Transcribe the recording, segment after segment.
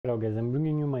Hello guys, I'm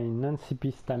bringing you my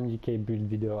non-CP STAMYK build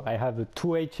video. I have a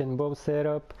 2H and bow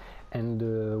setup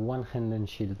and one hand and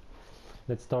shield.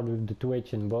 Let's start with the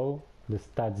 2H and bow. The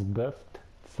stats buffed,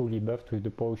 fully buffed with the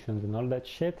potions and all that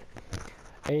shit.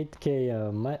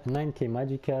 8k, 9k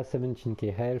magicka,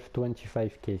 17k health,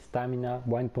 25k stamina,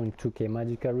 1.2k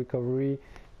magicka recovery,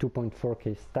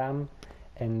 2.4k stam,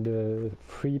 and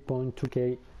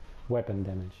 3.2k weapon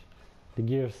damage. The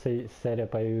gear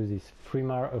setup I use is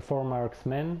 4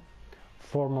 marksmen,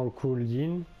 4 more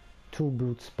cooled-in, 2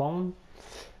 blood spawn,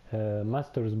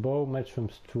 master's bow, match from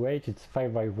 2H, it's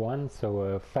 5x1,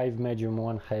 so 5 medium,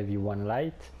 1 heavy, 1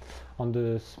 light. On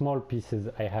the small pieces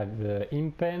I have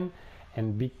impen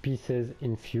and big pieces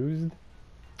infused.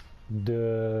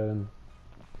 The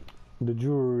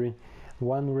jewelry,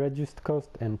 1 reduced cost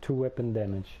and 2 weapon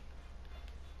damage.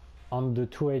 On the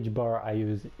 2H bar I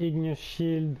use igneous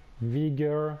shield,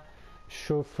 vigor,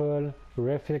 shuffle,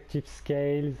 reflective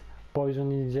scales, poison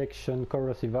injection,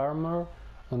 corrosive armor.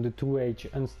 On the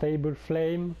 2H unstable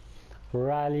flame,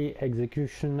 rally,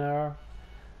 executioner,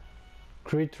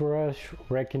 crit rush,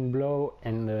 wrecking blow,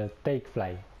 and take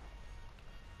fly.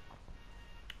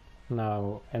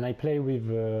 Now, and I play with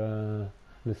the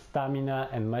stamina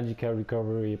and magicka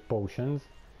recovery potions,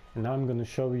 and now I'm gonna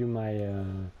show you my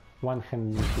one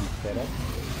hand and shield setup.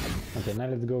 Okay, now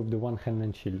let's go with the one hand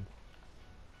and shield.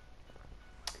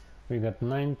 We got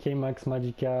 9k max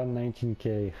magicka,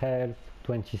 19k health,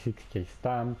 26k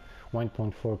stam,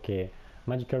 1.4k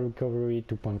magicka recovery,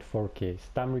 2.4k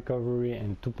stam recovery,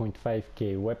 and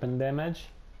 2.5k weapon damage.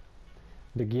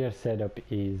 The gear setup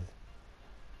is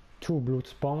 2 blood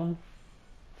spawn,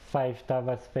 5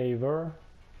 Tava's favor,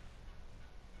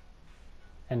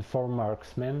 and 4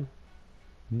 marksmen.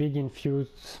 Big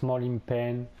infused, small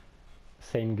impen,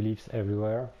 same glyphs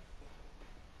everywhere.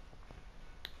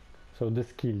 So the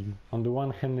skills. On the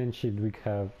one hand and shield we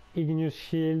have igneous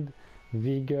shield,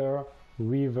 vigor,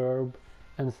 reverb,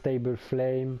 unstable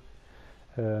flame,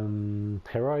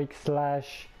 heroic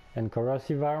slash, and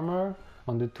corrosive armor.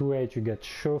 On the 2H you get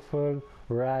shuffle,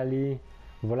 rally,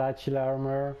 volatile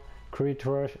armor, crit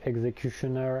rush,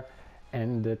 executioner,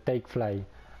 and take fly.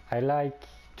 I like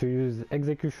to use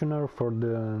executioner for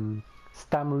the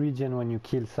stam regen when you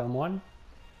kill someone,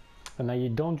 and I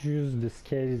don't use the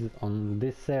scales on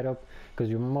this setup because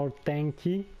you're more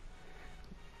tanky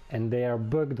and they are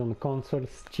bugged on console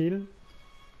still,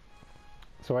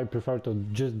 so I prefer to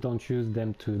just don't use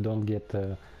them to don't get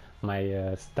my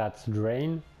stats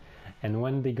drain. And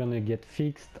when they're gonna get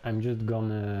fixed, I'm just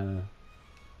gonna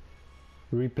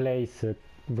replace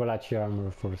volatile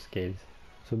armor for scales.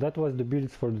 So that was the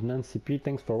builds for the non-CP.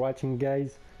 Thanks for watching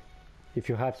guys. If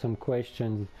you have some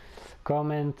questions,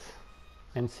 comment,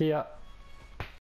 and see ya.